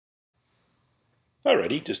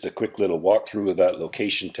Alrighty, just a quick little walkthrough of that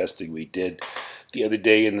location testing we did the other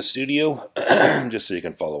day in the studio, just so you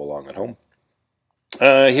can follow along at home.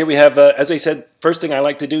 Here we have, as I said, first thing I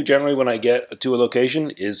like to do generally when I get to a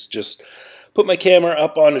location is just put my camera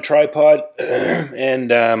up on a tripod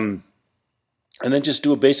and then just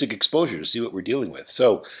do a basic exposure to see what we're dealing with.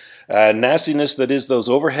 So nastiness that is those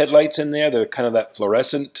overhead lights in there, they're kind of that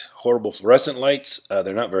fluorescent, horrible fluorescent lights.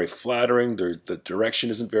 They're not very flattering. The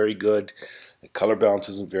direction isn't very good. The color balance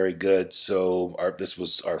isn't very good. So this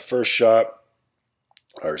was our first shot.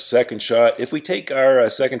 Our second shot, if we take our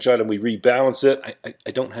second shot and we rebalance it,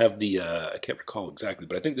 I don't have the, I can't recall exactly,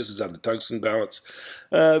 but I think this is on the tungsten balance.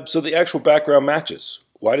 So the actual background matches.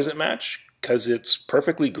 Why does it match? Because it's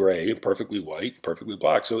perfectly gray, perfectly white, perfectly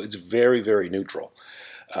black. So it's very, very neutral.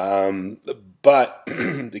 But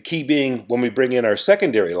the key being when we bring in our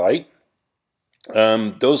secondary light,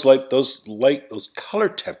 those color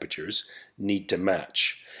temperatures need to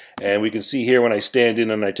match. And we can see here when I stand in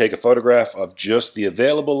and I take a photograph of just the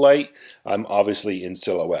available light, I'm obviously in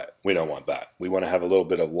silhouette. We don't want that. We want to have a little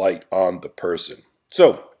bit of light on the person.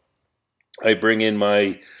 So I bring in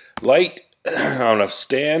my light on a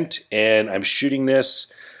stand and I'm shooting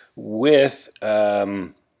this with,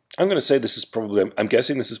 I'm going to say this is probably, I'm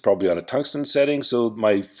guessing this is probably on a tungsten setting, so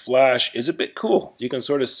my flash is a bit cool. You can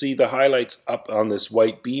sort of see the highlights up on this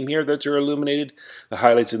white beam here that are illuminated, the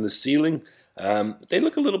highlights in the ceiling. They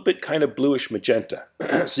look a little bit kind of bluish magenta.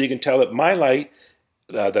 So you can tell that my light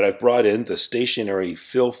that I've brought in, the stationary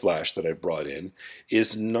fill flash that I've brought in,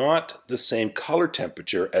 is not the same color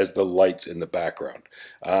temperature as the lights in the background.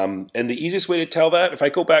 And the easiest way to tell that, if I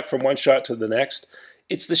go back from one shot to the next,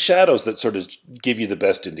 it's the shadows that sort of give you the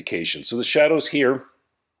best indication. So the shadows here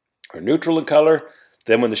are neutral in color.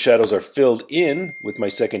 Then when the shadows are filled in with my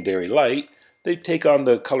secondary light, they take on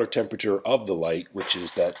the color temperature of the light, which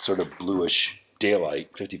is that sort of bluish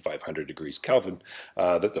daylight, 5500 degrees Kelvin,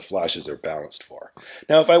 that the flashes are balanced for.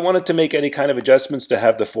 Now, if I wanted to make any kind of adjustments to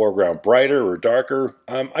have the foreground brighter or darker,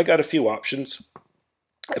 I got a few options.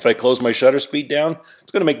 If I close my shutter speed down,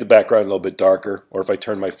 it's going to make the background a little bit darker, or if I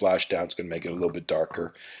turn my flash down, it's going to make it a little bit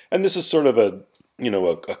darker. And this is sort of a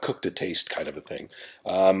cook to taste kind of a thing.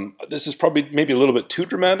 This is probably maybe a little bit too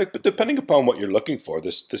dramatic, but depending upon what you're looking for,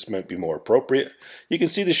 this might be more appropriate. You can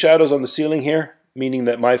see the shadows on the ceiling here, meaning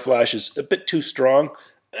that my flash is a bit too strong,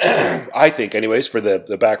 I think anyways, for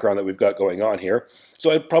the background that we've got going on here.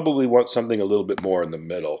 So I probably want something a little bit more in the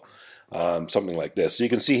middle, something like this. So you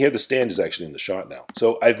can see here the stand is actually in the shot now.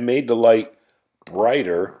 So I've made the light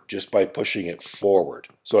brighter just by pushing it forward.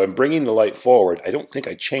 So I'm bringing the light forward. I don't think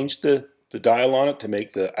I changed the dial on it to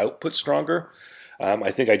make the output stronger.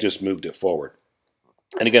 I think I just moved it forward.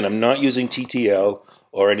 And again, I'm not using TTL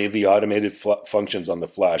or any of the automated functions on the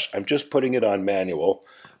flash. I'm just putting it on manual.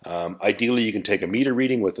 Ideally, you can take a meter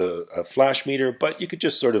reading with a flash meter, but you could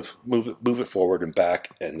just sort of move it forward and back,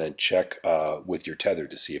 and then check with your tether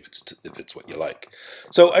to see if it's what you like.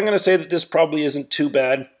 So I'm going to say that this probably isn't too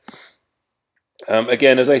bad.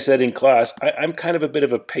 Again, as I said in class, I'm kind of a bit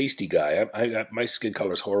of a pasty guy. My skin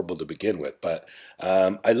color is horrible to begin with, but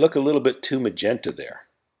I look a little bit too magenta there,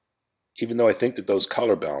 even though I think that those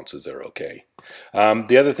color balances are okay.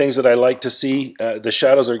 The other things that I like to see, the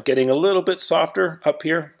shadows are getting a little bit softer up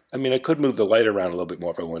here. I mean, I could move the light around a little bit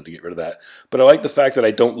more if I wanted to get rid of that, but I like the fact that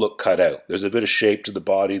I don't look cut out. There's a bit of shape to the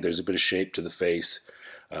body, there's a bit of shape to the face.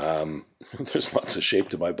 There's lots of shape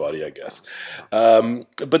to my body, I guess.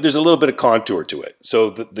 But there's a little bit of contour to it. So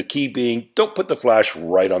the key being, don't put the flash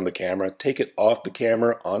right on the camera. Take it off the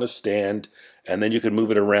camera on a stand, and then you can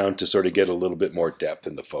move it around to sort of get a little bit more depth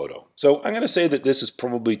in the photo. So I'm going to say that this is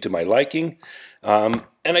probably to my liking. And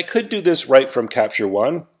I could do this right from Capture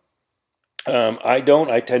One. I don't.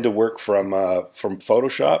 I tend to work from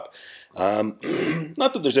Photoshop.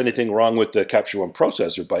 Not that there's anything wrong with the Capture One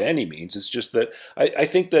processor by any means. It's just that I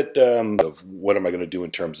think that of what am I going to do in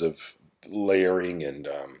terms of layering and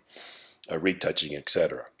retouching,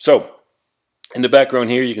 etc. So in the background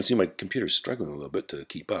here, you can see my computer's struggling a little bit to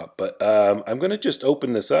keep up. But I'm going to just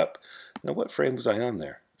open this up. Now, what frame was I on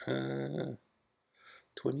there?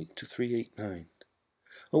 20:389.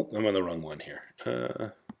 Oh, I'm on the wrong one here.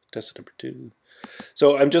 Test number 2.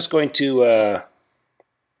 So I'm just going to.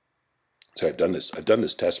 So I've done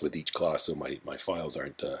this test with each class, so my files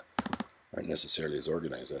aren't necessarily as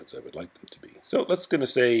organized as I would like them to be. So let's going to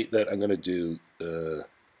say that I'm going to do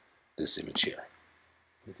this image here.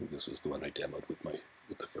 I think this was the one I demoed with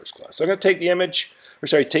the first class. So I'm going to take the image, or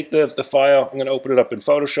sorry, take the file. I'm going to open it up in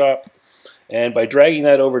Photoshop, and by dragging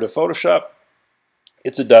that over to Photoshop,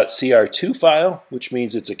 it's a .cr2 file, which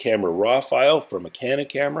means it's a camera raw file from a Canon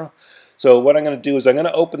camera. So what I'm going to do is I'm going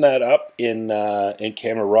to open that up in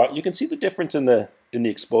Camera Raw. You can see the difference in the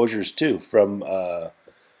exposures too, from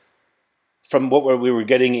what we were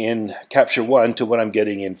getting in Capture One to what I'm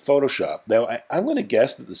getting in Photoshop. Now I'm going to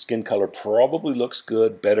guess that the skin color probably looks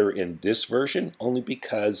better in this version, only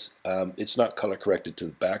because it's not color corrected to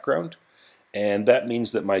the background, and that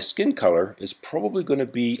means that my skin color is probably going to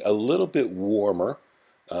be a little bit warmer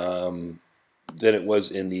than it was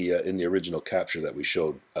in the original capture that we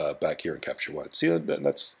showed back here in Capture One. See,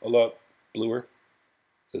 that's a lot bluer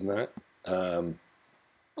than that.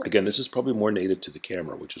 Again, this is probably more native to the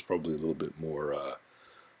camera, which is probably a little bit more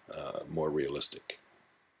more realistic.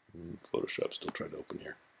 Photoshop's still trying to open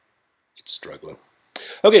here. It's struggling.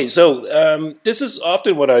 Okay, so this is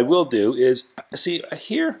often what I will do is, see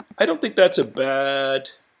here, I don't think that's a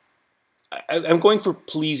bad, I'm going for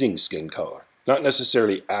pleasing skin color, not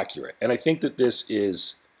necessarily accurate. And I think that this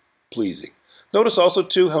is pleasing. Notice also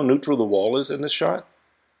too how neutral the wall is in this shot.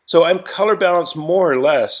 So I'm color balanced more or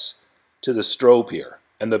less to the strobe here,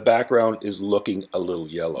 and the background is looking a little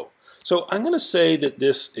yellow. So I'm going to say that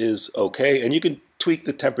this is okay, and you can tweak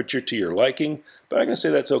the temperature to your liking, but I'm going to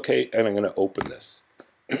say that's okay, and I'm going to open this.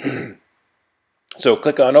 So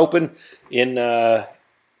click on open in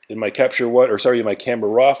my Capture One, or sorry, in my Camera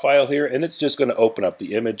Raw file here, and it's just going to open up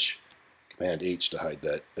the image. Command H to hide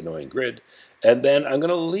that annoying grid, and then I'm going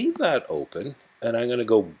to leave that open, and I'm going to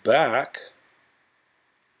go back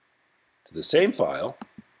to the same file.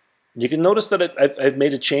 You can notice that I've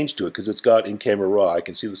made a change to it because it's got in Camera Raw. I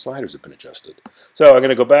can see the sliders have been adjusted. So I'm going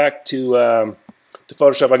to go back to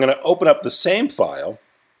Photoshop. I'm going to open up the same file,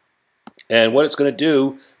 and what it's going to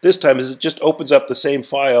do this time is it just opens up the same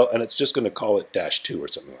file, and it's just going to call it -2 or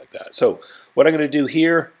something like that. So what I'm going to do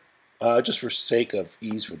here, just for sake of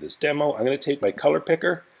ease for this demo, I'm going to take my color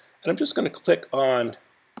picker, and I'm just going to click on,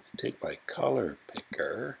 take my color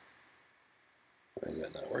picker. Why is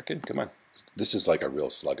that not working? Come on. This is like a real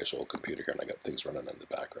sluggish old computer here, and I got things running in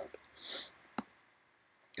the background.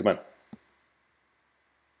 Come on.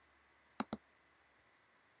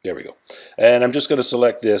 There we go. And I'm just going to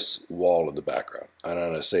select this wall in the background. And I'm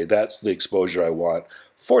going to say that's the exposure I want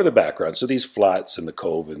for the background. So these flats and the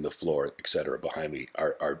cove and the floor, etc. behind me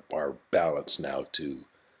are balanced now to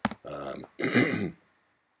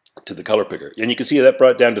to the color picker. And you can see that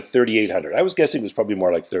brought it down to 3800. I was guessing it was probably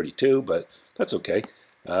more like 32, but that's okay.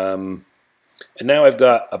 And now I've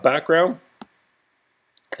got a background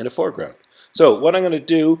and a foreground. So what I'm going to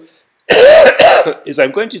do is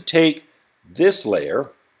I'm going to take this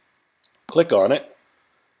layer, click on it,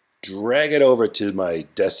 drag it over to my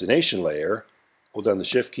destination layer, hold down the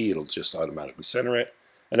Shift key, it'll just automatically center it.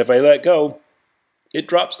 And if I let go, it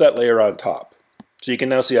drops that layer on top. So you can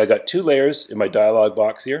now see I got two layers in my dialog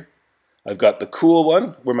box here. I've got the cool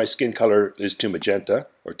one where my skin color is too magenta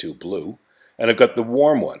or too blue. And I've got the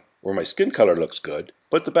warm one where my skin color looks good,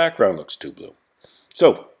 but the background looks too blue.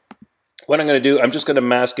 So what I'm going to do, I'm just going to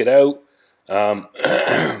mask it out.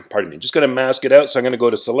 Pardon me, just going to mask it out. So I'm going to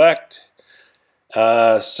go to Select,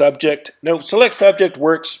 Subject. No, Select Subject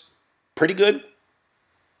works pretty good.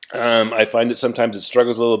 I find that sometimes it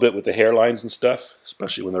struggles a little bit with the hairlines and stuff,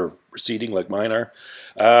 especially when they're receding like mine are.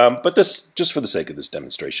 But this, just for the sake of this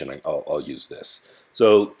demonstration, I'll use this.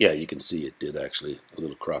 So yeah, you can see it did actually a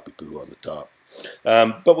little crappy poo on the top.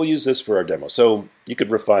 But we'll use this for our demo. So you could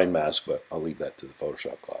refine mask, but I'll leave that to the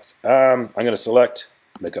Photoshop class. I'm going to select,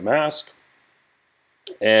 make a mask.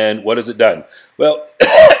 And what has it done? Well,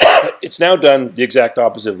 it's now done the exact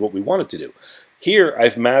opposite of what we wanted to do. Here,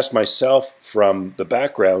 I've masked myself from the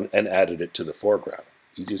background and added it to the foreground.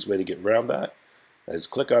 Easiest way to get around that is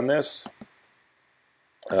click on this.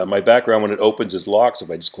 My background, when it opens, is locked. So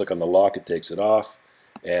if I just click on the lock, it takes it off.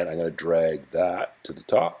 And I'm going to drag that to the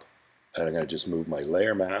top. And I'm going to just move my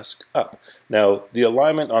layer mask up. Now, the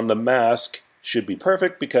alignment on the mask should be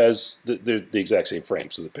perfect because they're the exact same frame,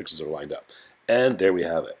 so the pixels are lined up. And there we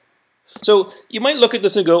have it. So you might look at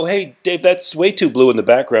this and go, hey, Dave, that's way too blue in the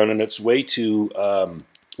background and it's way too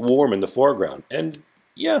warm in the foreground. And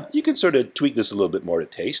yeah, you can sort of tweak this a little bit more to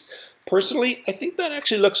taste. Personally, I think that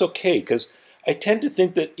actually looks okay because I tend to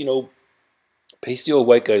think that, you know, pasty old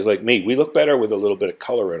white guys like me, we look better with a little bit of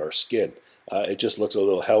color in our skin. It just looks a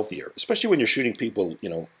little healthier, especially when you're shooting people, you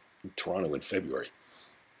know, in Toronto in February.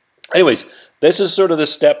 Anyways, this is sort of the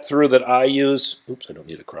step through that I use. Oops, I don't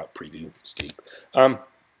need a crop preview. Escape.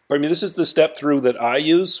 Pardon me. This is the step through that I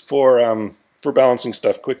use for balancing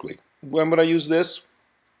stuff quickly. When would I use this?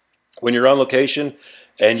 When you're on location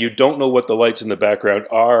and you don't know what the lights in the background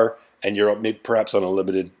are, and you're maybe perhaps on a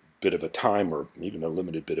limited bit of a time or even a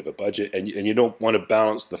limited bit of a budget, and you don't want to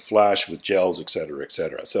balance the flash with gels, etc.,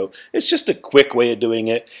 etc. So it's just a quick way of doing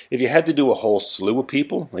it. If you had to do a whole slew of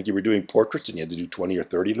people, like you were doing portraits and you had to do 20 or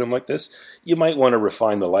 30 of them like this, you might want to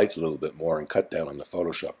refine the lights a little bit more and cut down on the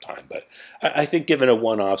Photoshop time. But I think given a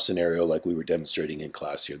one-off scenario like we were demonstrating in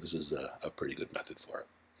class here, this is a pretty good method for it.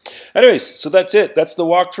 Anyways, so that's it. That's the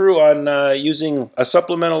walkthrough on using a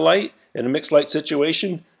supplemental light in a mixed light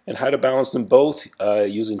situation and how to balance them both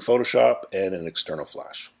using Photoshop and an external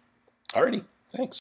flash. Alrighty, thanks.